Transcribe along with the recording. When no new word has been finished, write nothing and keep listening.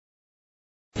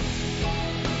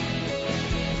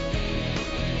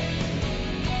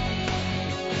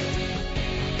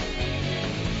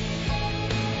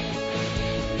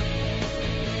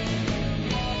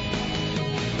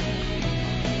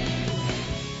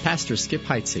Pastor Skip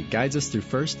Heitzig guides us through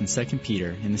 1 and 2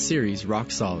 Peter in the series Rock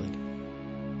Solid.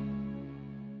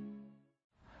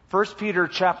 1 Peter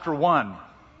chapter 1.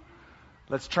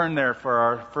 Let's turn there for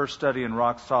our first study in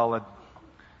Rock Solid,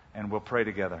 and we'll pray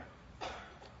together.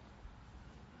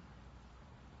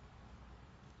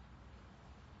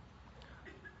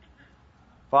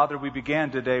 Father, we began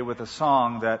today with a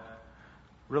song that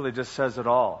really just says it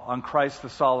all. On Christ the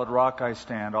solid rock I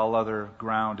stand, all other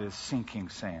ground is sinking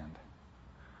sand.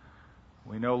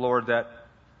 We know, Lord, that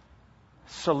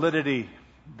solidity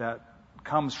that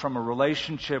comes from a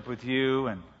relationship with you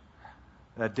and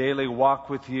that daily walk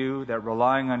with you, that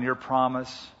relying on your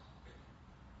promise,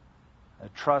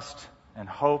 that trust and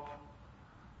hope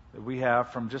that we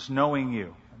have from just knowing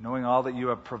you, knowing all that you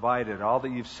have provided, all that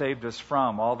you've saved us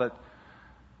from, all that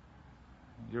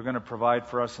you're going to provide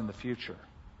for us in the future.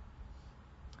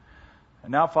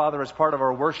 And now, Father, as part of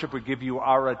our worship, we give you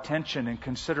our attention in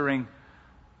considering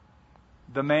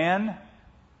the man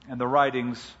and the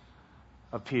writings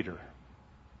of Peter.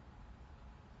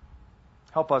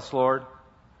 Help us, Lord,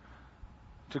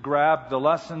 to grab the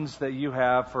lessons that you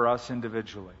have for us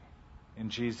individually. In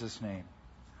Jesus' name.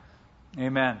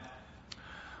 Amen.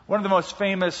 One of the most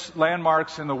famous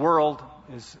landmarks in the world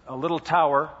is a little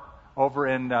tower over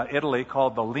in Italy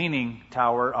called the Leaning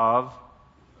Tower of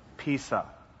Pisa.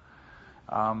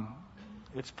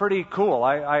 It's pretty cool.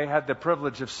 I had the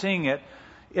privilege of seeing it.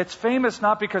 It's famous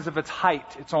not because of its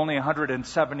height. It's only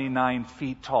 179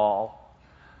 feet tall.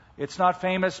 It's not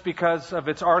famous because of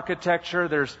its architecture.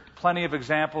 There's plenty of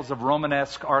examples of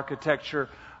Romanesque architecture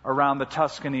around the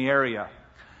Tuscany area.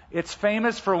 It's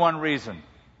famous for one reason.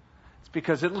 It's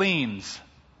because it leans.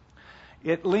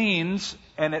 It leans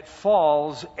and it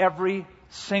falls every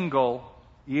single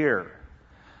year.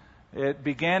 It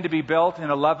began to be built in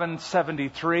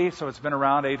 1173, so it's been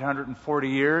around 840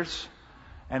 years.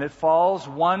 And it falls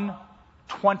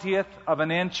 1/20th of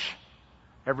an inch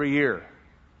every year.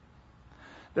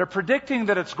 They're predicting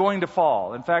that it's going to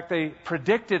fall. In fact, they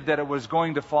predicted that it was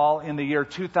going to fall in the year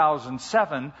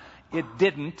 2007. It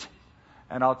didn't,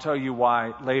 and I'll tell you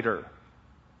why later.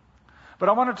 But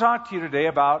I want to talk to you today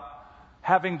about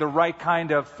having the right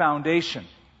kind of foundation.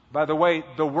 By the way,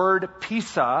 the word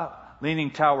Pisa,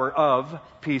 Leaning Tower of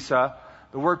Pisa,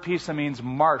 the word Pisa means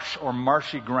marsh or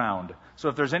marshy ground. So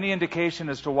if there's any indication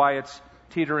as to why it's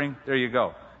teetering, there you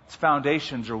go. Its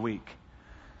foundations are weak.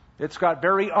 It's got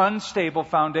very unstable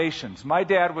foundations. My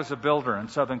dad was a builder in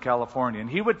Southern California, and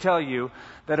he would tell you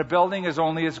that a building is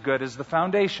only as good as the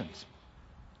foundations.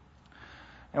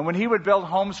 And when he would build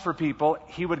homes for people,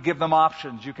 he would give them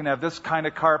options. You can have this kind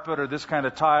of carpet or this kind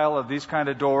of tile or these kind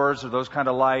of doors or those kind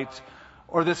of lights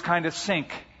or this kind of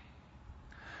sink.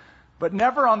 But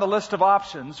never on the list of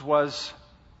options was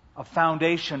a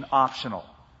foundation optional.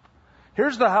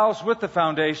 Here's the house with the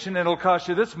foundation, and it'll cost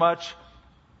you this much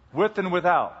with and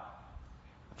without.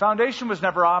 Foundation was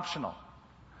never optional.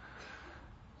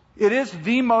 It is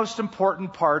the most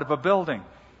important part of a building.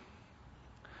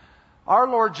 Our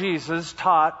Lord Jesus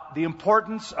taught the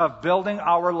importance of building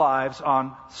our lives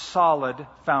on solid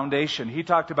foundation. He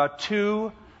talked about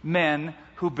two men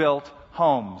who built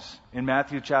homes in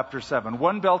Matthew chapter 7.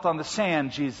 One built on the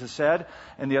sand, Jesus said,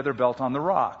 and the other built on the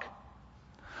rock.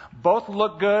 Both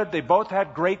looked good. They both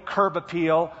had great curb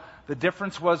appeal. The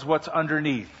difference was what's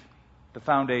underneath the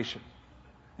foundation.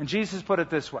 And Jesus put it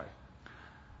this way.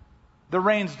 The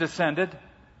rains descended.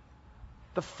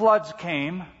 The floods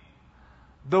came.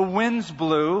 The winds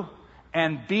blew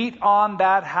and beat on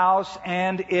that house,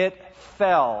 and it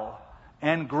fell.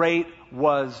 And great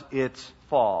was its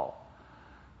fall.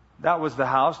 That was the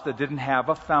house that didn't have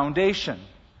a foundation,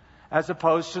 as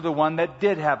opposed to the one that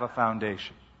did have a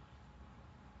foundation.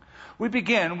 We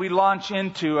launch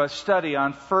into a study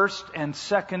on 1 and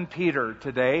 2 Peter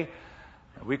today.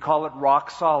 We call it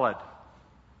Rock Solid.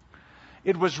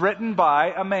 It was written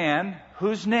by a man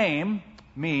whose name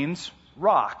means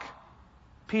rock.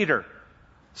 Peter.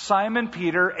 Simon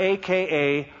Peter,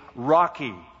 a.k.a.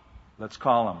 Rocky, let's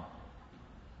call him.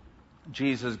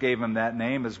 Jesus gave him that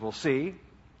name, as we'll see.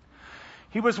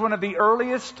 He was one of the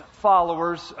earliest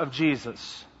followers of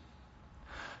Jesus.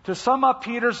 To sum up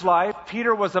Peter's life,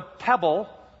 Peter was a pebble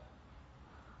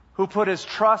who put his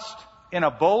trust in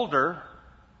a boulder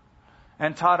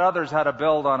and taught others how to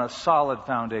build on a solid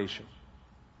foundation.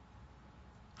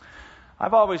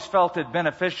 I've always felt it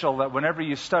beneficial that whenever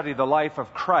you study the life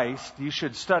of Christ, you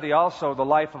should study also the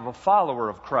life of a follower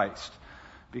of Christ,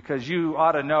 because you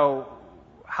ought to know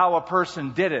how a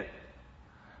person did it.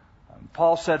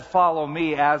 Paul said, "Follow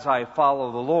me as I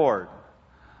follow the Lord."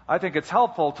 I think it's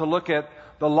helpful to look at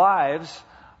the lives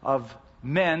of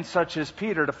men such as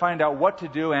Peter to find out what to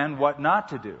do and what not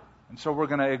to do. And so we're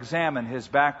going to examine his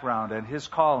background and his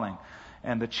calling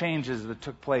and the changes that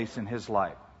took place in his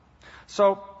life.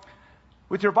 So,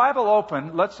 with your Bible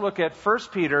open, let's look at 1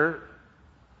 Peter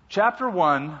chapter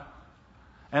 1,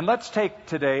 and let's take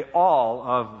today all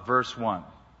of verse 1.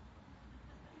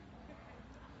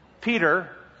 Peter,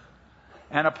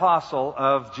 an apostle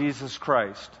of Jesus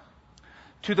Christ,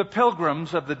 to the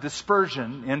pilgrims of the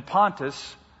dispersion in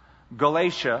Pontus,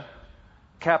 Galatia,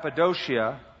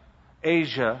 Cappadocia,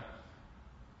 Asia,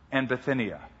 and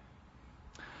Bithynia.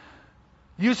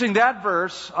 Using that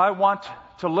verse, I want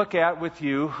to look at with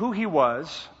you who he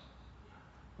was,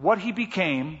 what he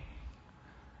became,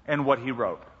 and what he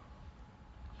wrote.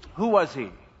 Who was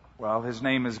he? Well, his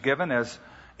name is given, as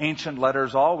ancient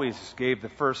letters always gave the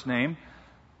first name,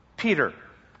 Peter.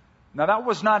 Now, that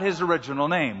was not his original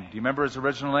name. Do you remember his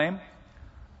original name?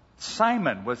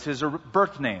 Simon was his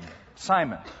birth name.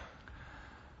 Simon.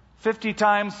 50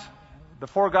 times the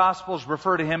four Gospels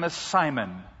refer to him as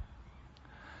Simon.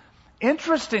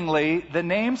 Interestingly, the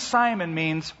name Simon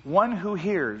means one who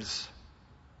hears,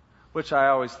 which I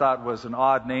always thought was an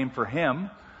odd name for him,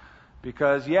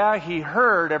 because, yeah, he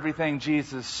heard everything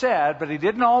Jesus said, but he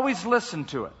didn't always listen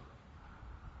to it,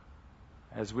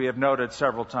 as we have noted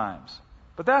several times.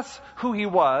 But that's who he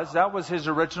was. That was his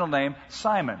original name,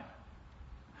 Simon.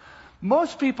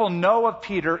 Most people know of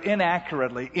Peter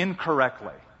inaccurately,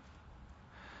 incorrectly.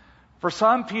 For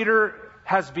some, Peter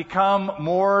has become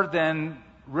more than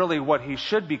really what he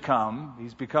should become.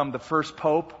 He's become the first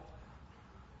pope.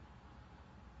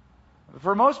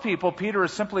 For most people, Peter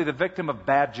is simply the victim of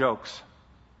bad jokes.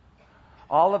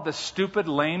 All of the stupid,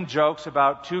 lame jokes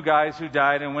about two guys who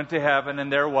died and went to heaven, and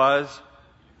there was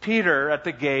Peter at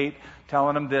the gate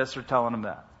telling him this or telling him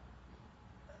that.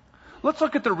 Let's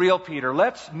look at the real Peter.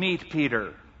 Let's meet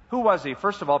Peter. Who was he?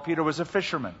 First of all, Peter was a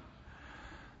fisherman.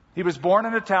 He was born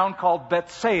in a town called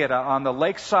Bethsaida on the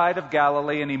lakeside of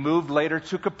Galilee, and he moved later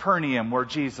to Capernaum, where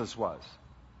Jesus was.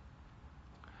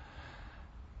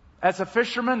 As a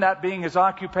fisherman, that being his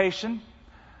occupation,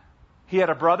 he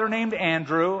had a brother named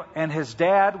Andrew, and his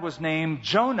dad was named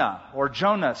Jonah, or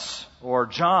Jonas, or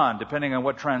John, depending on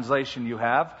what translation you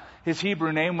have. His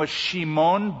Hebrew name was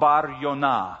Shimon bar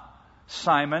Yonah,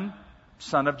 Simon,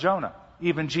 son of Jonah.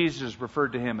 Even Jesus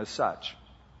referred to him as such.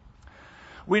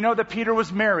 We know that Peter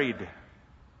was married.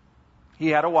 He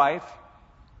had a wife.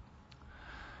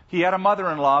 He had a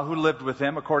mother-in-law who lived with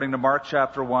him, according to Mark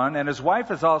chapter 1. And his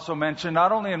wife is also mentioned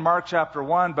not only in Mark chapter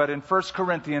 1, but in 1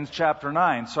 Corinthians chapter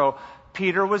 9. So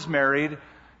Peter was married,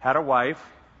 had a wife,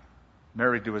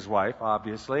 married to his wife,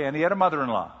 obviously, and he had a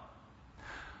mother-in-law.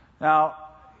 Now,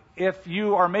 if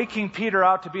you are making Peter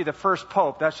out to be the first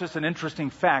pope, that's just an interesting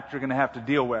fact you're going to have to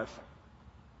deal with,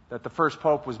 that the first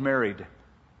pope was married.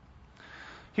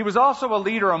 He was also a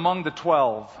leader among the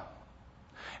 12.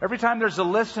 Every time there's a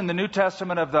list in the New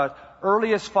Testament of the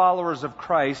earliest followers of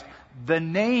Christ, the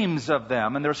names of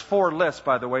them, and there's 4 lists,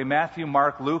 by the way, Matthew,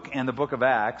 Mark, Luke, and the book of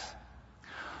Acts.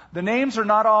 The names are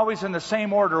not always in the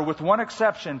same order, with one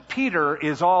exception. Peter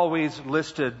is always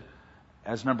listed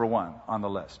as number 1 on the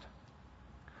list.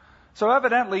 So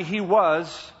evidently he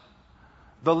was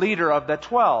the leader of the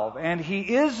 12. And he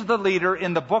is the leader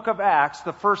in the book of Acts,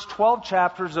 the first 12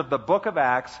 chapters of the book of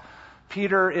Acts.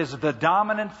 Peter is the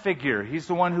dominant figure. He's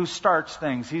the one who starts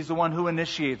things. He's the one who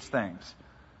initiates things.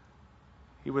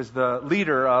 He was the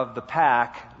leader of the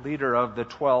pack, leader of the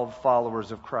 12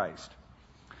 followers of Christ.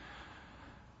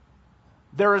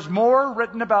 There is more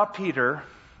written about Peter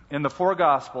in the 4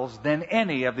 Gospels than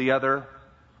any of the other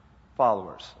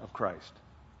followers of Christ.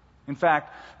 In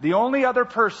fact, the only other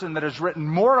person that is written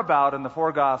more about in the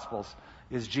 4 Gospels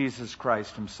is Jesus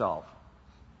Christ himself.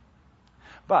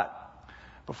 But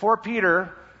before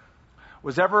Peter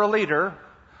was ever a leader,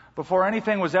 before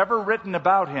anything was ever written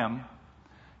about him,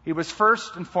 he was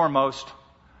first and foremost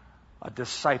a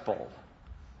disciple.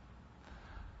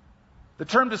 The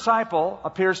term disciple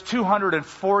appears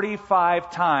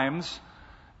 245 times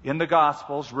in the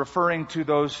Gospels, referring to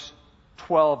those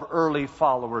 12 early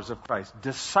followers of Christ,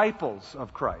 disciples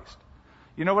of Christ.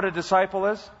 You know what a disciple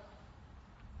is?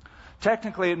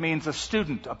 Technically, it means a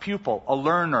student, a pupil, a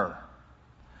learner,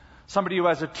 somebody who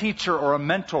has a teacher or a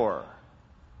mentor.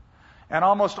 And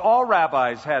almost all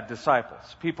rabbis had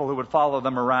disciples, people who would follow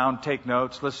them around, take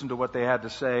notes, listen to what they had to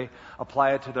say,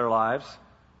 apply it to their lives.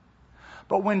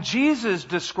 But when Jesus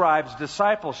describes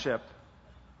discipleship,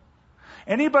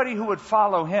 anybody who would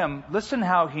follow him, listen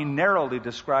how he narrowly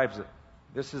describes it.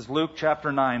 This is Luke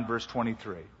chapter 9, verse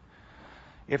 23.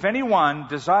 If anyone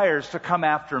desires to come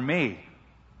after me,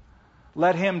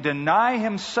 let him deny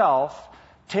himself,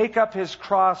 take up his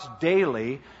cross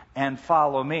daily and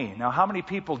follow me. Now, how many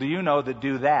people do you know that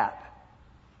do that?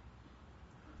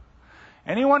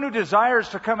 Anyone who desires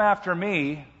to come after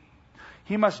me,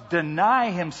 he must deny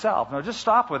himself. Now, just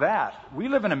stop with that. We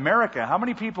live in America. How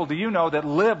many people do you know that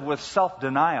live with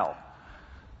self-denial?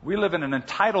 We live in an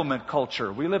entitlement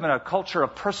culture. We live in a culture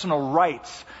of personal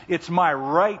rights. It's my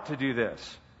right to do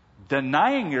this.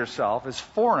 Denying yourself is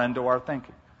foreign to our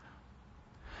thinking.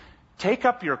 Take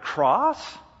up your cross?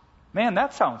 Man,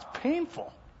 that sounds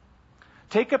painful.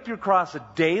 Take up your cross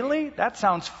daily? That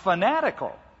sounds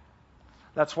fanatical.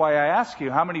 That's why I ask you,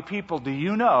 how many people do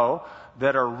you know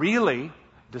that are really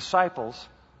disciples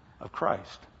of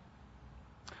Christ?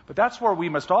 But that's where we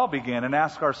must all begin and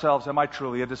ask ourselves, am I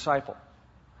truly a disciple?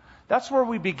 That's where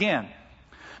we begin.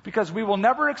 Because we will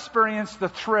never experience the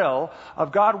thrill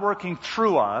of God working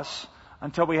through us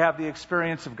until we have the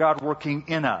experience of God working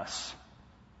in us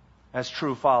as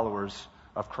true followers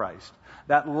of Christ.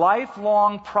 That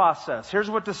lifelong process. Here's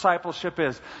what discipleship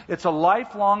is. It's a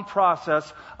lifelong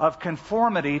process of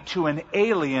conformity to an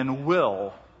alien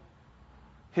will.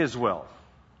 His will.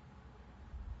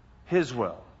 His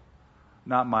will,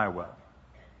 not my will.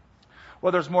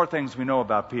 Well, there's more things we know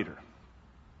about Peter.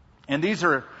 And these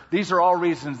are all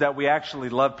reasons that we actually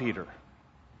love Peter.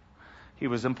 He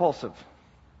was impulsive.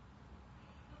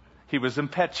 He was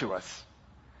impetuous.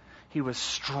 He was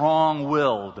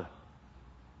strong-willed.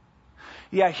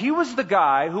 Yeah, he was the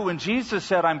guy who, when Jesus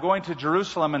said, I'm going to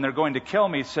Jerusalem and they're going to kill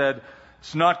me, said,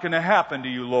 it's not going to happen to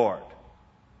you, Lord.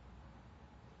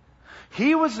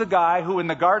 He was the guy who, in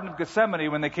the Garden of Gethsemane,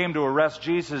 when they came to arrest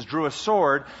Jesus, drew a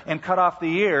sword and cut off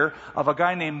the ear of a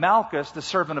guy named Malchus, the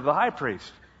servant of the high priest.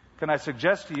 Can I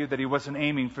suggest to you that he wasn't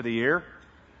aiming for the ear?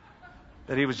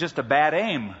 That he was just a bad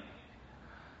aim.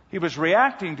 He was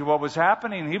reacting to what was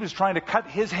happening. He was trying to cut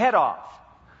his head off.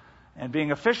 And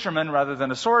being a fisherman rather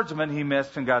than a swordsman, he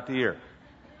missed and got the ear.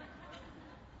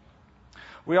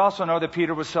 We also know that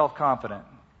Peter was self-confident.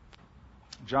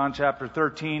 John chapter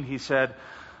 13, he said,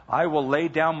 I will lay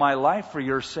down my life for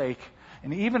your sake.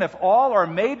 And even if all are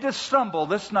made to stumble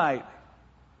this night,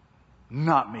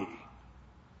 not me.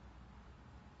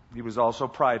 He was also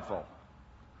prideful.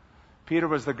 Peter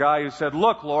was the guy who said,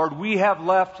 look, Lord, we have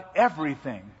left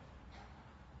everything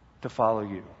to follow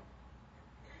you.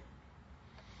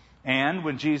 And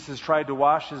when Jesus tried to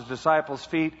wash his disciples'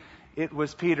 feet, it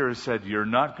was Peter who said, you're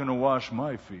not going to wash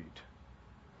my feet.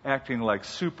 Acting like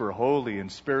super holy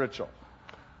and spiritual.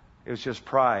 It was just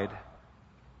pride.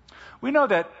 We know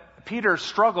that Peter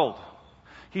struggled.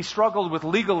 He struggled with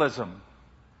legalism.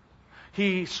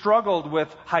 He struggled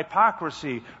with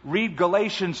hypocrisy. Read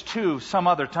Galatians 2 some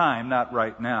other time, not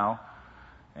right now.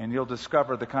 And you'll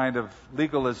discover the kind of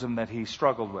legalism that he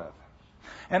struggled with.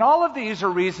 And all of these are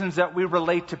reasons that we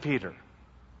relate to Peter.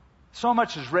 So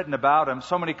much is written about him,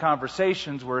 so many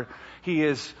conversations where he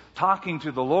is talking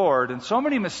to the Lord, and so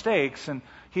many mistakes, and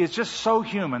he is just so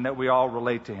human that we all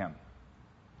relate to him.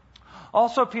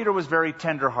 Also, Peter was very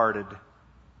tender-hearted.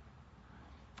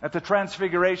 At the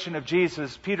transfiguration of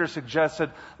Jesus, Peter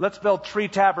suggested, let's build 3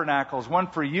 tabernacles, one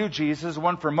for you, Jesus,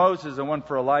 one for Moses, and one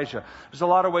for Elijah. There's a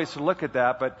lot of ways to look at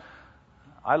that, but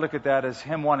I look at that as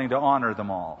him wanting to honor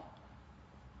them all.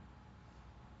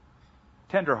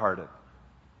 Tender-hearted.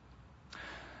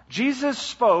 Jesus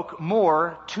spoke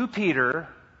more to Peter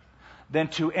than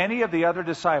to any of the other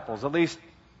disciples, at least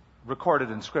recorded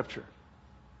in Scripture.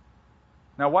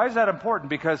 Now, why is that important?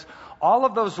 Because all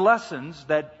of those lessons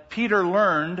that Peter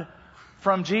learned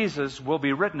from Jesus will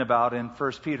be written about in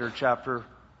 1 Peter chapter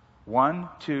 1,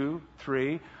 2,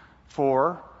 3,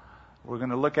 4. We're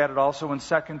going to look at it also in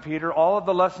 2 Peter. All of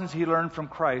the lessons he learned from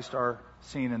Christ are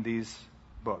seen in these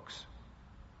books.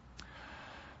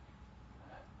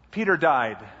 Peter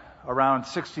died around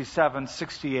 67,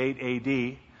 68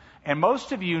 AD. And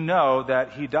most of you know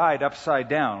that he died upside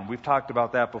down. We've talked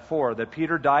about that before, that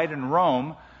Peter died in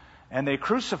Rome and they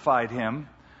crucified him.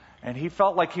 And he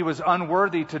felt like he was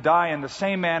unworthy to die in the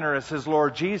same manner as his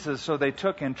Lord Jesus. So they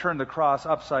took and turned the cross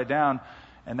upside down,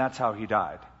 and that's how he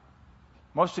died.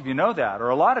 Most of you know that, or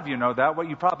a lot of you know that. What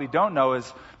you probably don't know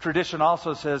is tradition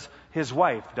also says his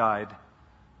wife died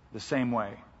the same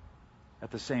way at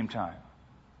the same time.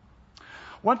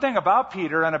 One thing about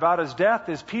Peter and about his death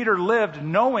is Peter lived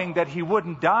knowing that he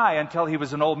wouldn't die until he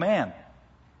was an old man.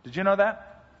 Did you know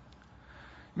that?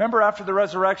 Remember after the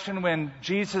resurrection when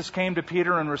Jesus came to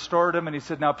Peter and restored him and he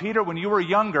said, now Peter, when you were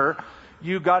younger,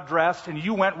 you got dressed and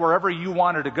you went wherever you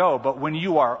wanted to go. But when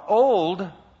you are old,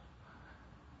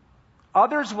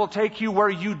 others will take you where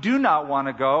you do not want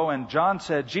to go. And John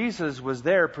said Jesus was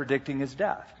there predicting his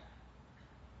death.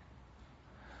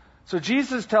 So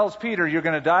Jesus tells Peter, you're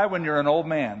going to die when you're an old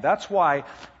man. That's why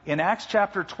in Acts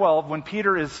chapter 12, when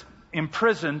Peter is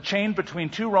imprisoned, chained between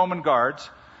two Roman guards,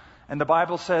 and the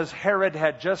Bible says Herod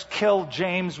had just killed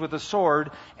James with a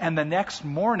sword, and the next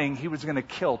morning he was going to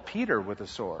kill Peter with a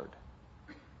sword.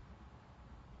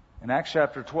 In Acts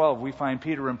chapter 12, we find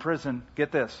Peter in prison,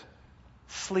 get this,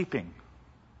 sleeping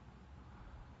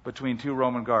between two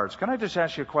Roman guards. Can I just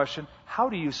ask you a question? How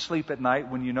do you sleep at night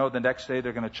when you know the next day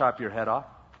they're going to chop your head off?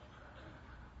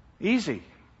 Easy.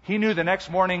 He knew the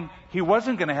next morning he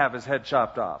wasn't going to have his head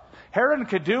chopped off. Herod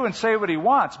could do and say what he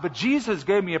wants, but Jesus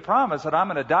gave me a promise that I'm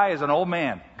going to die as an old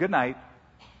man. Good night.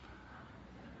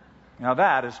 Now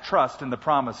that is trust in the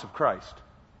promise of Christ.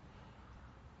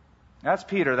 That's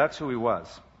Peter. That's who he was.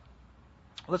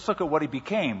 Let's look at what he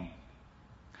became.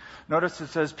 Notice it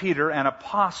says Peter, an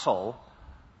apostle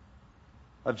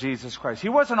of Jesus Christ. He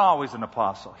wasn't always an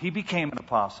apostle. He became an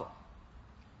apostle.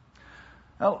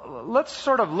 Now, let's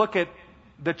sort of look at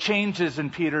the changes in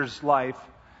Peter's life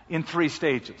in three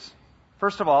stages.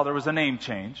 First of all, there was a name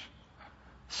change.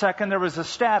 Second, there was a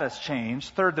status change.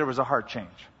 Third, there was a heart change.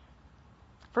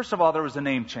 First of all, there was a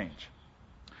name change.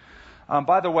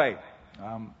 By the way,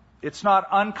 it's not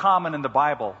uncommon in the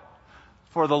Bible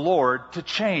for the Lord to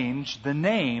change the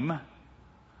name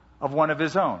of one of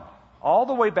his own. All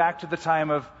the way back to the time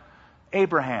of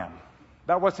Abraham.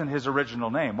 That wasn't his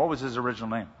original name. What was his original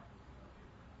name?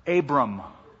 Abram.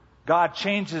 God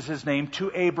changes his name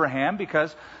to Abraham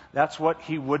because that's what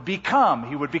he would become.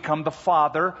 He would become the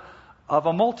father of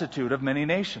a multitude of many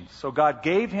nations. So God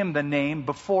gave him the name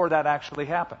before that actually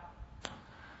happened.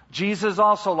 Jesus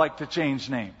also liked to change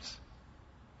names.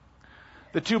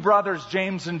 The two brothers,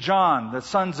 James and John, the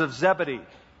sons of Zebedee,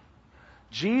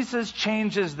 Jesus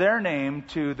changes their name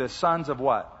to the sons of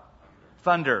what?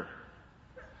 Thunder.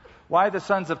 Why the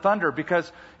sons of thunder? Because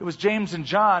it was James and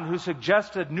John who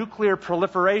suggested nuclear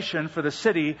proliferation for the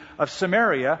city of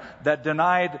Samaria that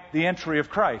denied the entry of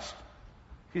Christ.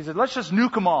 He said, let's just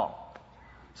nuke them all.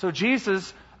 So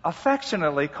Jesus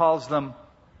affectionately calls them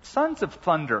sons of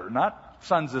thunder, not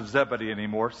sons of Zebedee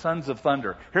anymore, sons of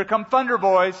thunder. Here come thunder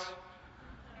boys.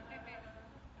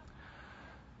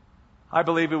 I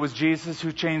believe it was Jesus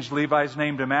who changed Levi's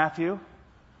name to Matthew.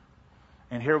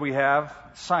 And here we have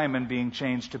Simon being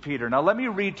changed to Peter. Now let me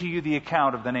read to you the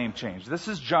account of the name change. This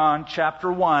is John chapter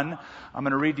 1. I'm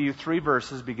going to read to you 3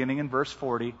 verses beginning in verse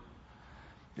 40.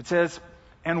 It says,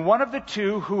 and one of the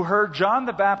two who heard John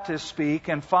the Baptist speak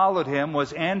and followed him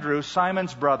was Andrew,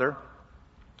 Simon's brother.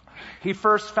 He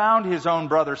first found his own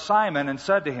brother Simon and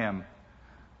said to him,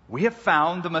 we have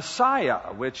found the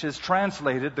Messiah, which is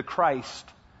translated the Christ.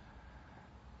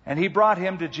 And he brought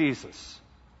him to Jesus.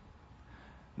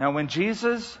 Now when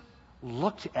Jesus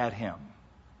looked at him,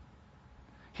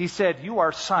 he said, you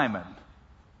are Simon,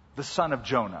 the son of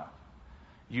Jonah.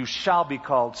 You shall be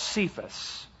called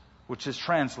Cephas, which is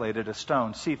translated a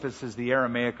stone. Cephas is the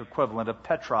Aramaic equivalent of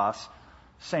Petros,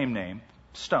 same name,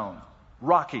 stone,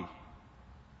 rocky.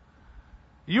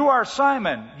 You are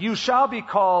Simon, you shall be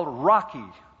called Rocky.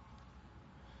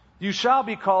 You shall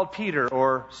be called Peter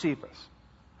or Cephas.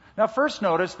 Now first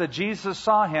notice that Jesus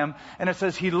saw him, and it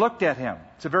says he looked at him.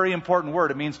 It's a very important word.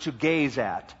 It means to gaze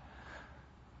at,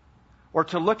 or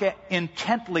to look at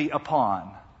intently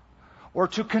upon, or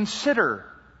to consider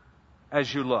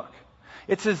as you look.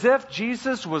 It's as if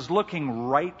Jesus was looking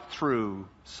right through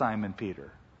Simon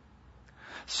Peter,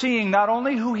 seeing not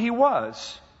only who he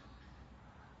was,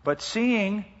 but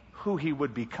seeing who he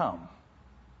would become.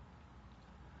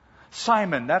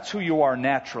 Simon, that's who you are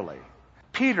naturally.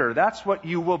 Peter, that's what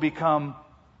you will become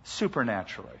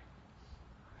supernaturally.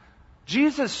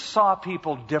 Jesus saw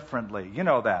people differently. You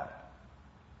know that.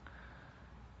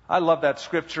 I love that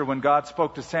scripture when God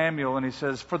spoke to Samuel and he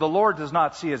says, for the Lord does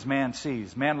not see as man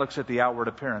sees. Man looks at the outward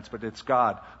appearance, but it's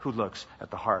God who looks at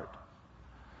the heart.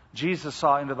 Jesus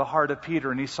saw into the heart of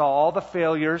Peter and he saw all the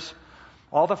failures,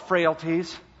 all the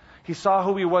frailties. He saw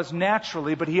who he was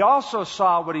naturally, but he also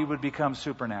saw what he would become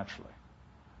supernaturally.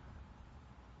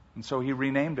 And so he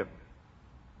renamed him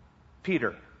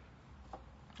Peter.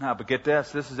 Now, but get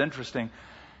this is interesting.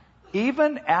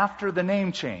 Even after the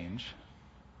name change,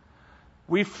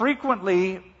 we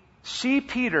frequently see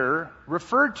Peter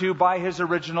referred to by his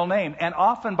original name, and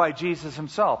often by Jesus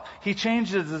himself. He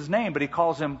changes his name, but he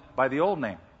calls him by the old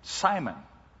name, Simon,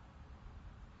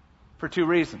 for 2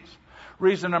 reasons.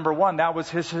 Reason number 1, that was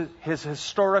his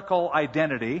historical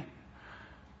identity.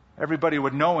 Everybody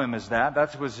would know him as that.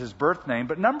 That was his birth name.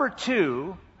 But number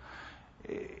 2,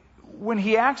 when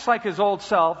he acts like his old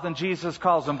self, then Jesus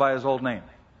calls him by his old name.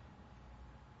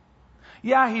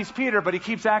 Yeah, he's Peter, but he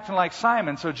keeps acting like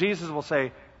Simon, so Jesus will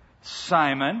say,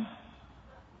 Simon,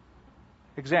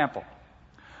 Example.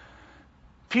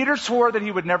 Peter swore that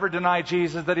he would never deny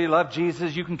Jesus, that he loved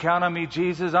Jesus. You can count on me,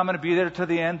 Jesus. I'm going to be there to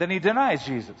the end. Then he denies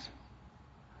Jesus.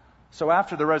 So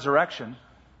after the resurrection,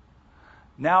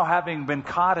 now having been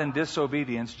caught in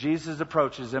disobedience, Jesus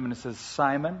approaches him and says,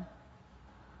 Simon,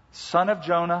 son of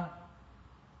Jonah,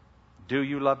 do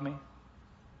you love me?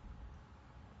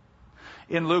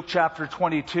 In Luke chapter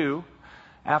 22,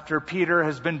 after Peter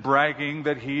has been bragging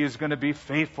that he is going to be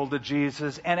faithful to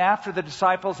Jesus, and after the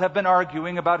disciples have been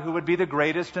arguing about who would be the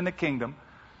greatest in the kingdom,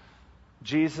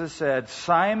 Jesus said,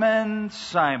 Simon,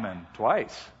 Simon,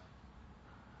 twice.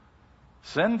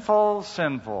 Sinful,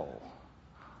 sinful.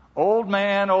 Old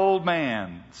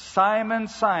man, Simon,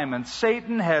 Simon,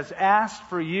 Satan has asked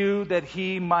for you that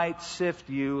he might sift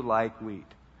you like wheat.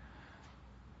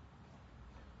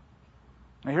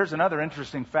 Now here's another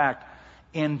interesting fact.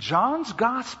 In John's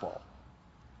Gospel,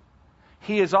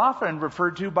 he is often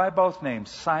referred to by both names,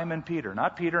 Simon Peter.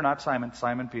 Not Peter, not Simon,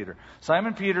 Simon Peter.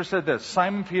 Simon Peter said this,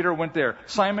 Simon Peter went there,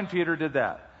 Simon Peter did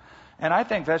that. And I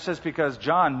think that's just because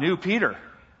John knew Peter.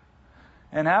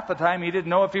 And half the time he didn't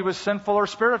know if he was sinful or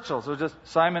spiritual. So just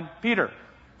Simon Peter.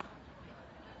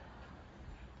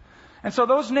 And so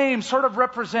those names sort of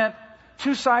represent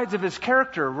two sides of his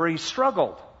character where he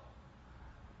struggled.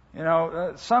 You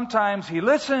know, sometimes he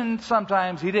listened,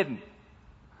 sometimes he didn't.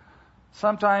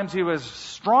 Sometimes he was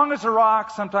strong as a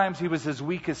rock, sometimes he was as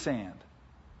weak as sand.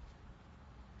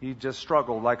 He just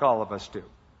struggled like all of us do.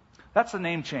 That's the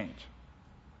name change.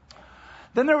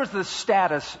 Then there was the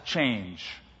status change.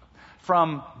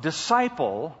 From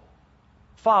disciple,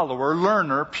 follower,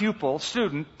 learner, pupil,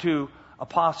 student to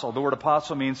apostle. The word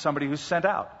apostle means somebody who's sent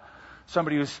out.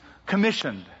 Somebody who's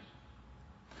commissioned.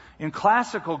 In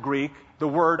classical Greek, the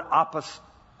word apostle,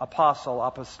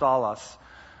 apostolos,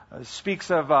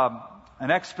 speaks of an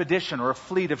expedition or a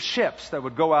fleet of ships that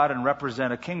would go out and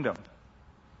represent a kingdom.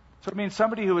 So it means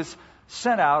somebody who is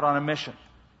sent out on a mission.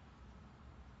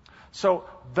 So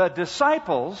the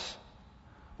disciples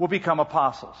will become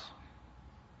apostles.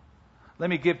 Let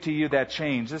me give to you that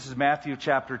change. This is Matthew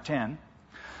chapter 10.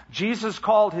 Jesus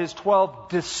called his 12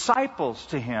 disciples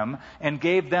to him and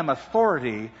gave them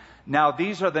authority. Now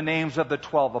these are the names of the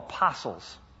 12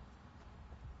 apostles.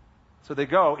 So they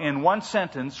go in one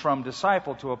sentence from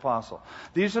disciple to apostle.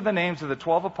 These are the names of the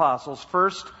 12 apostles.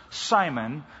 First,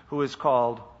 Simon, who is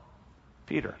called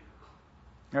Peter.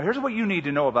 Now here's what you need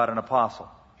to know about an apostle.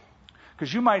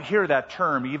 Because you might hear that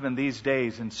term even these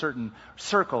days in certain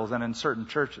circles and in certain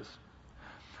churches.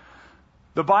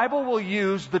 The Bible will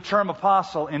use the term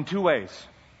apostle in two ways.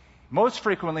 Most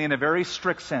frequently in a very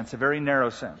strict sense, a very narrow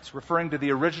sense, referring to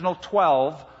the original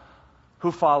 12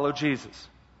 who followed Jesus.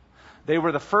 They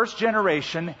were the first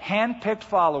generation, hand-picked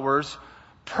followers,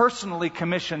 personally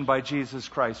commissioned by Jesus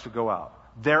Christ to go out.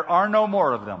 There are no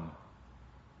more of them.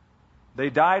 They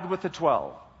died with the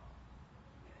 12.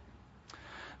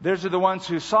 Those are the ones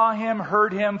who saw him,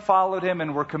 heard him, followed him,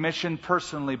 and were commissioned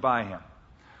personally by him.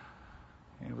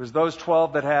 It was those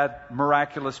 12 that had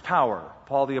miraculous power.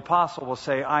 Paul the apostle will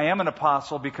say, I am an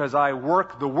apostle because I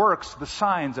work the works, the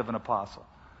signs of an apostle.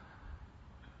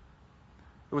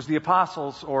 It was the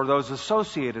apostles or those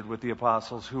associated with the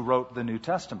apostles who wrote the New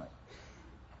Testament.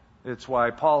 It's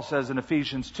why Paul says in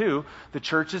Ephesians 2, the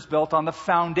church is built on the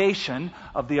foundation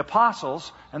of the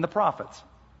apostles and the prophets.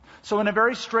 So in a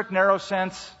very strict, narrow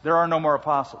sense, there are no more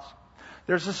apostles.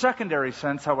 There's a secondary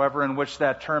sense, however, in which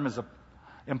that term is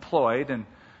employed, and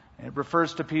it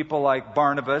refers to people like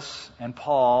Barnabas and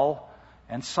Paul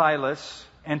and Silas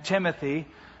and Timothy,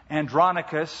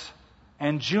 Andronicus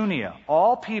and Junia,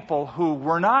 all people who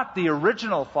were not the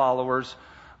original followers,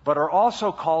 but are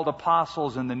also called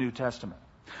apostles in the New Testament.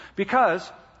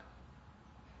 Because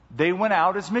they went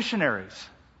out as missionaries.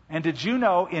 And did you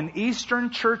know in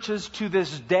Eastern churches to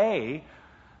this day,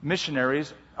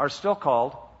 missionaries are still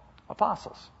called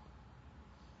apostles?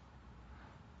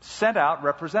 Sent out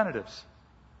representatives.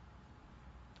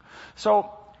 So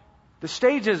the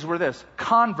stages were this: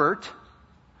 convert,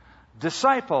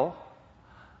 disciple,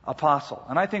 apostle.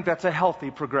 And I think that's a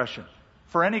healthy progression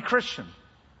for any Christian.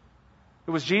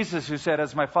 It was Jesus who said,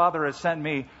 as my Father has sent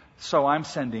me, so I'm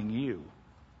sending you.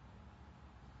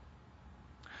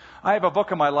 I have a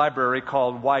book in my library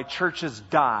called Why Churches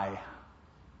Die.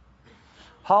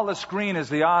 Hollis Green is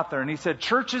the author, and he said,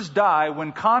 churches die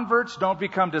when converts don't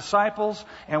become disciples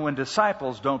and when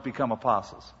disciples don't become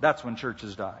apostles. That's when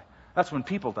churches die. That's when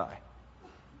people die,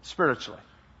 spiritually.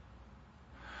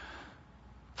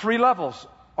 3 levels.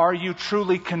 Are you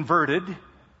truly converted?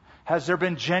 Has there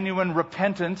been genuine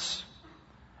repentance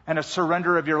and a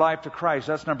surrender of your life to Christ?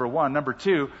 That's number 1. Number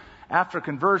 2, after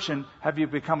conversion, have you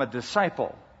become a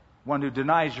disciple? one who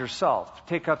denies yourself,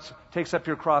 takes up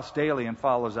your cross daily and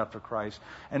follows after Christ.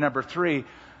 And number 3,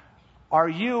 are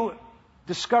you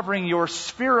discovering your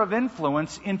sphere of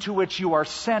influence into which you are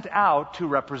sent out to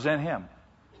represent Him?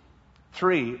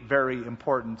 3 very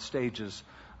important stages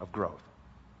of growth.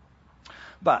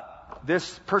 But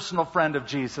this personal friend of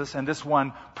Jesus and this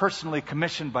one personally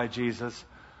commissioned by Jesus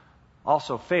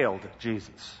also failed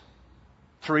Jesus.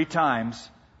 3 times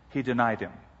he denied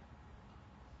Him.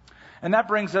 And that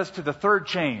brings us to the 3rd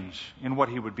change in what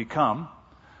he would become,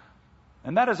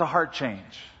 and that is a heart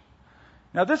change.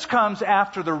 Now this comes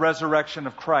after the resurrection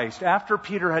of Christ, after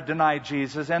Peter had denied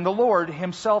Jesus, and the Lord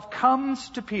Himself comes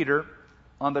to Peter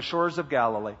on the shores of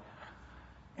Galilee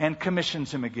and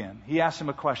commissions him again. He asks him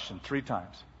a question 3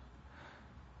 times.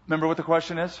 Remember what the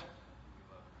question is?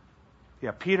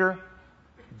 Yeah, Peter,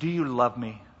 do you love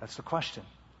me? That's the question.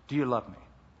 Do you love me?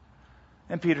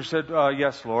 And Peter said,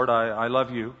 yes, Lord, I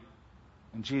love you.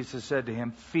 And Jesus said to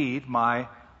him, feed my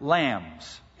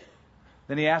lambs.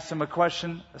 Then he asked him a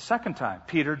question a 2nd time.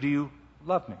 Peter, do you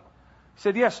love me? He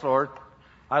said, yes, Lord,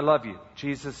 I love you.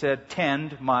 Jesus said,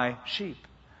 tend my sheep.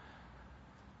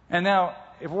 And now,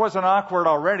 if it wasn't awkward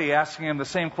already asking him the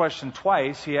same question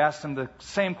twice, he asked him the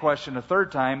same question a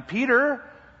 3rd time. Peter,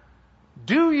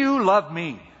 do you love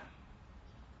me?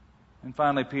 And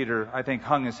finally, Peter, I think,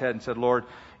 hung his head and said, Lord,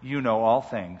 you know all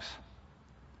things.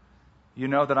 You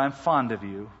know that I'm fond of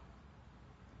you.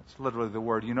 That's literally the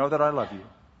word. You know that I love you.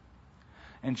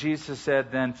 And Jesus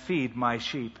said, then feed my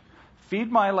sheep.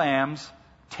 Feed my lambs,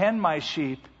 tend my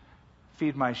sheep,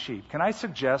 feed my sheep. Can I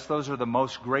suggest those are the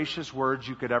most gracious words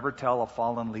you could ever tell a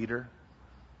fallen leader?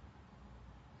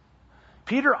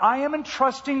 Peter, I am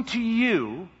entrusting to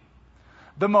you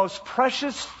the most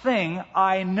precious thing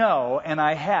I know and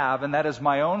I have, and that is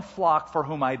my own flock for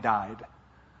whom I died.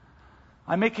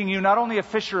 I'm making you not only a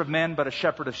fisher of men, but a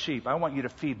shepherd of sheep. I want you to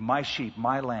feed my sheep,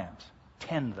 my lambs.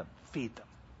 Tend them, feed them.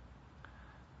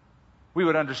 We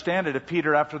would understand it if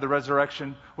Peter, after the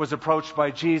resurrection, was approached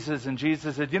by Jesus, and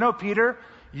Jesus said, you know, Peter,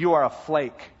 you are a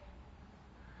flake.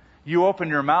 You open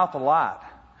your mouth a lot,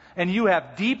 and you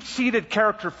have deep-seated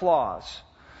character flaws.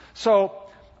 So,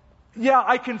 yeah,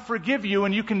 I can forgive you,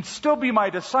 and you can still be my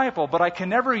disciple, but I can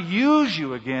never use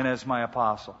you again as my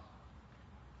apostle.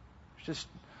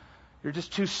 You're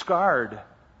just too scarred.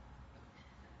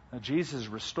 Now, Jesus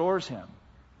restores him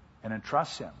and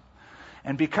entrusts him.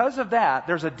 And because of that,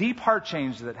 there's a deep heart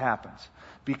change that happens.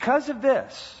 Because of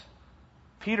this,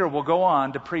 Peter will go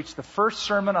on to preach the first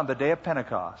sermon on the day of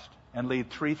Pentecost and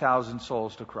lead 3,000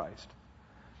 souls to Christ.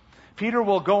 Peter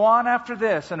will go on after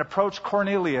this and approach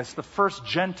Cornelius, the first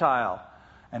Gentile,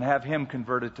 and have him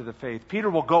converted to the faith. Peter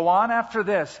will go on after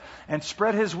this and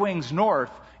spread his wings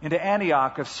north into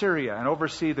Antioch of Syria and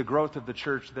oversee the growth of the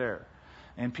church there.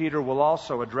 And Peter will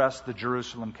also address the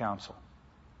Jerusalem Council.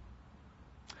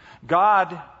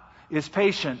 God is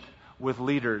patient with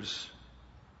leaders.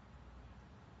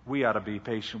 We ought to be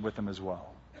patient with them as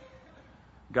well.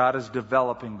 God is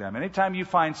developing them. Anytime you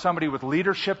find somebody with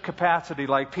leadership capacity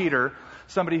like Peter,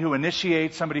 somebody who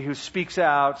initiates, somebody who speaks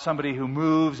out, somebody who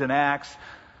moves and acts,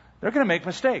 they're going to make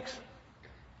mistakes.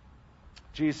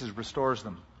 Jesus restores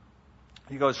them.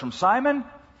 He goes from Simon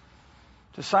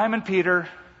to Simon Peter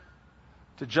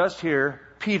to just here,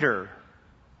 Peter.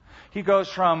 He goes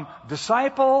from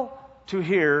disciple to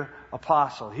here,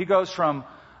 apostle. He goes from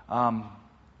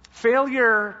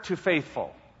failure to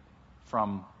faithful,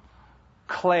 from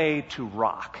clay to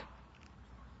rock.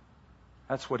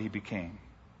 That's what he became.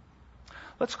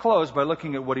 Let's close by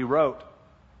looking at what he wrote.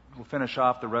 We'll finish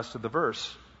off the rest of the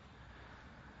verse.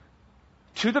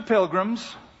 To the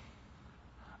pilgrims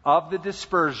of the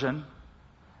dispersion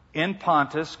in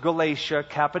Pontus, Galatia,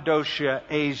 Cappadocia,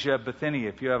 Asia, Bithynia.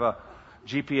 If you have a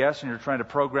GPS and you're trying to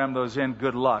program those in,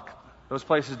 good luck. Those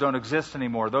places don't exist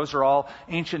anymore. Those are all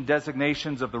ancient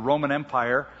designations of the Roman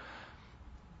Empire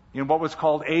in what was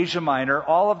called Asia Minor,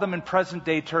 all of them in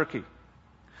present-day Turkey.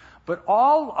 But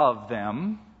all of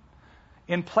them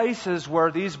in places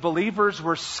where these believers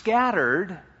were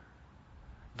scattered,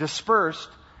 dispersed,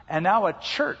 and now a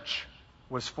church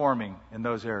was forming in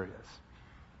those areas.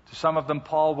 To some of them,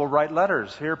 Paul will write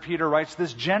letters. Here, Peter writes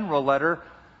this general letter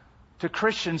to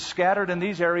Christians scattered in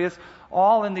these areas,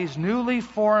 all in these newly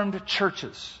formed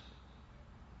churches.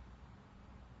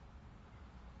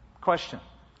 Question.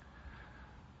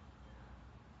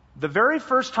 The very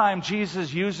first time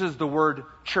Jesus uses the word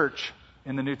church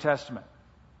in the New Testament,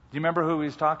 do you remember who he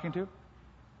was talking to?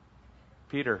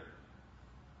 Peter.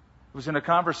 It was in a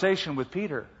conversation with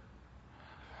Peter.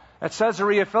 At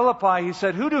Caesarea Philippi, he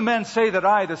said, who do men say that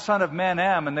I, the Son of Man,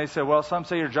 am? And they said, well, some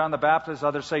say you're John the Baptist,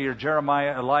 others say you're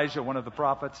Jeremiah, Elijah, one of the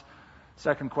prophets.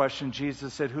 Second question,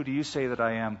 Jesus said, "Who do you say that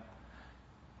I am?"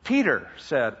 Peter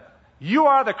said, "You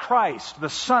are the Christ, the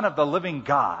Son of the living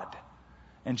God."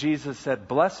 And Jesus said,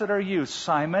 "Blessed are you,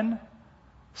 Simon,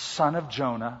 son of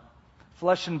Jonah.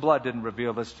 Flesh and blood didn't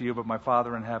reveal this to you, but my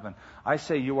Father in heaven. I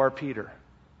say you are Peter.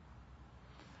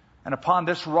 And upon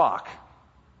this rock,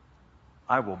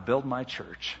 I will build my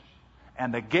church.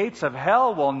 And the gates of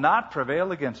hell will not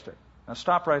prevail against it." Now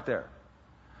stop right there.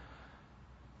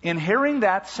 In hearing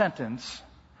that sentence,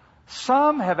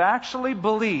 some have actually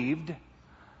believed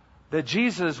that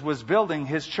Jesus was building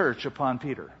his church upon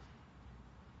Peter.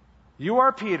 You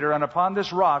are Peter, and upon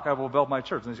this rock I will build my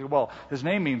church. And they say, well, his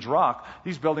name means rock.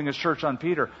 He's building his church on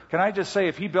Peter. Can I just say,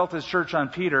 if he built his church on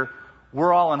Peter,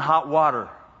 we're all in hot water.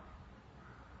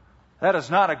 That is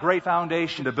not a great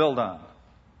foundation to build on.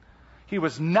 He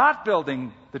was not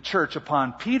building the church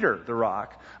upon Peter, the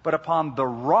rock, but upon the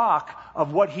rock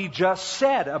of what he just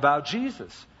said about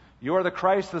Jesus. You are the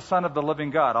Christ, the Son of the living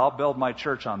God. I'll build my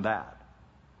church on that.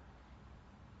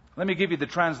 Let me give you the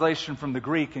translation from the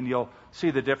Greek and you'll see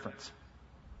the difference.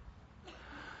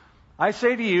 I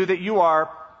say to you that you are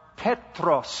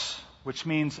Petros, which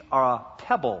means a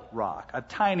pebble rock, a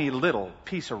tiny little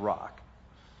piece of rock.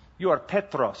 You are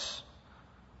Petros.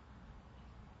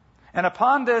 And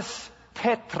upon this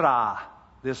Petra,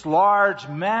 this large,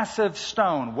 massive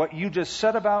stone, what you just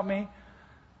said about me,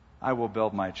 I will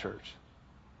build my church.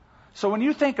 So when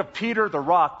you think of Peter the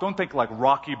rock, don't think like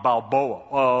Rocky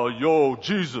Balboa. Yo,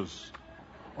 Jesus,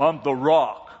 I'm the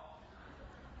rock.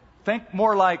 Think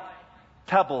more like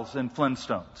Pebbles and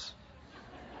Flintstones.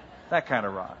 That kind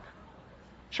of rock.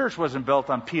 Church wasn't built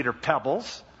on Peter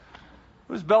Pebbles.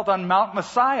 It was built on Mount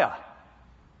Messiah.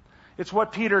 It's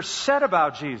what Peter said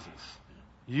about Jesus.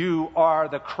 You are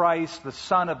the Christ, the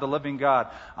Son of the living God.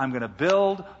 I'm going to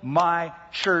build my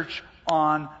church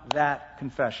on that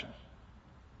confession.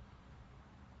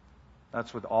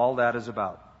 That's what all that is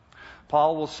about.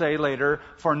 Paul will say later,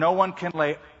 for no one can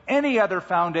lay any other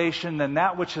foundation than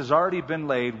that which has already been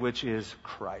laid, which is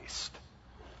Christ.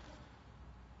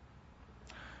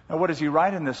 Now, what does he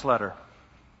write in this letter?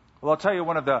 Well, I'll tell you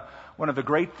one of the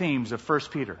great themes of 1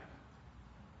 Peter.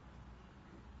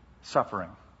 Suffering.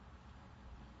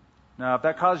 Now, if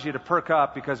that causes you to perk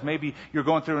up because maybe you're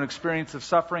going through an experience of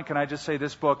suffering, can I just say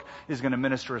this book is going to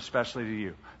minister especially to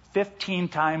you. 15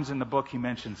 times in the book he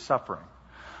mentions suffering.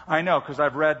 I know because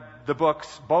I've read the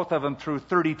books, both of them, through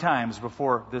 30 times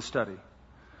before this study.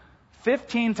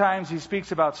 15 times he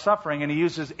speaks about suffering, and he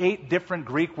uses 8 different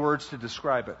Greek words to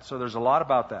describe it. So there's a lot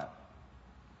about that.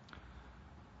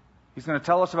 He's going to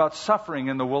tell us about suffering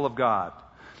in the will of God.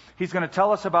 He's going to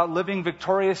tell us about living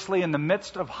victoriously in the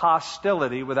midst of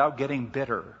hostility without getting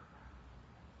bitter.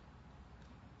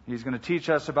 He's going to teach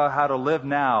us about how to live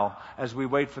now as we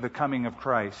wait for the coming of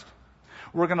Christ.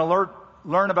 We're going to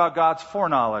learn about God's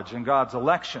foreknowledge and God's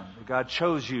election. That God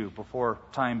chose you before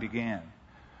time began.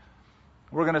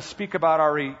 We're going to speak about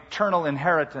our eternal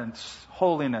inheritance,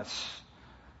 holiness,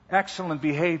 excellent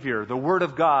behavior, the Word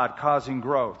of God causing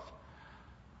growth.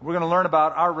 We're going to learn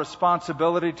about our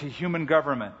responsibility to human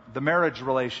government, the marriage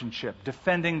relationship,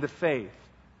 defending the faith,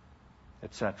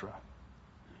 etc.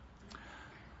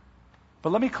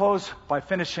 But let me close by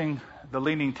finishing the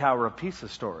Leaning Tower of Pisa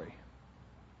story.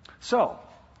 So,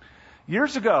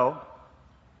 years ago,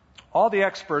 all the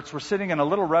experts were sitting in a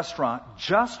little restaurant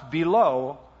just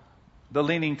below the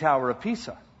Leaning Tower of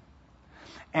Pisa.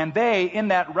 And they, in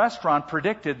that restaurant,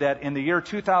 predicted that in the year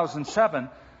 2007,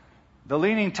 the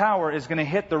Leaning Tower is going to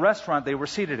hit the restaurant they were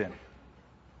seated in.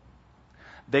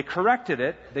 They corrected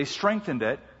it, they strengthened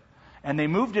it, and they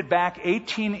moved it back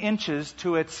 18 inches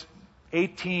to its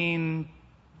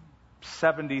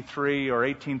 1873 or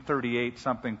 1838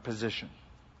 something position.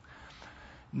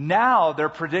 Now they're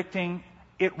predicting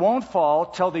it won't fall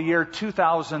till the year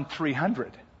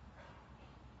 2300.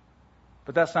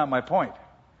 But that's not my point.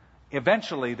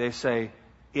 Eventually, they say,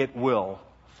 it will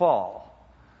fall.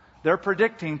 They're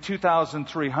predicting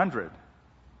 2300.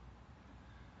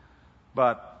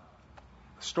 But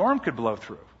a storm could blow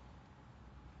through.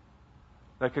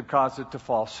 That could cause it to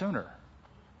fall sooner.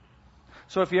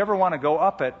 So if you ever want to go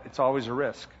up it, it's always a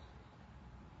risk.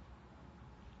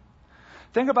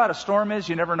 Thing about a storm is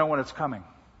you never know when it's coming.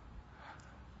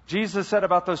 Jesus said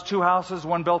about those 2 houses,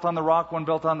 one built on the rock, one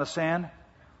built on the sand.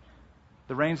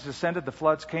 The rains descended, the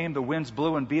floods came, the winds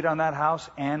blew and beat on that house,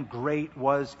 and great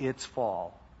was its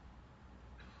fall.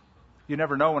 You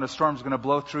never know when a storm's going to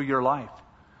blow through your life.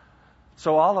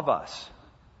 So all of us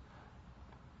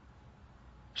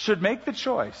should make the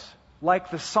choice,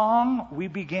 like the song we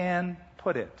began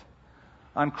put it,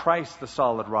 on Christ the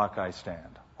solid rock I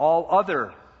stand. All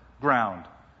other ground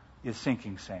is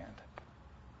sinking sand.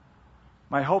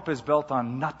 My hope is built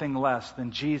on nothing less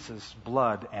than Jesus'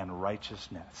 blood and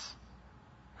righteousness.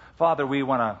 Father, we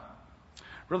want to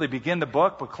really begin the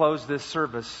book, but close this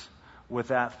service with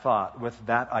that thought, with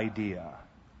that idea.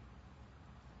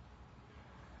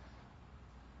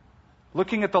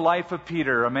 Looking at the life of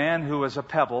Peter, a man who was a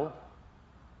pebble,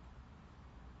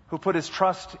 who put his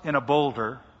trust in a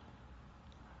boulder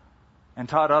and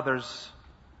taught others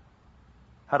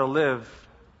how to live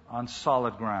on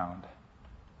solid ground.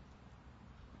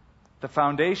 The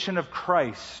foundation of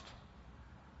Christ,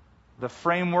 the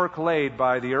framework laid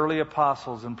by the early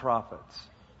apostles and prophets,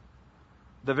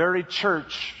 the very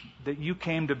church that you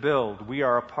came to build, we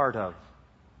are a part of.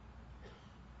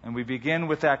 And we begin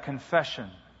with that confession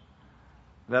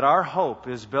that our hope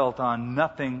is built on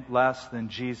nothing less than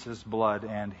Jesus' blood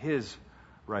and His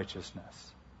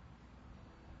righteousness.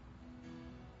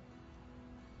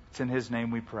 It's in His name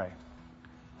we pray.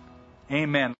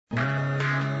 Amen.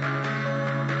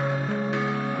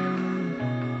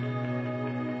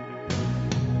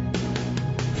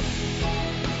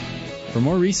 For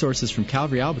more resources from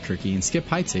Calvary Albuquerque and Skip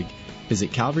Heitzig,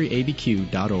 visit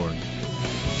calvaryabq.org.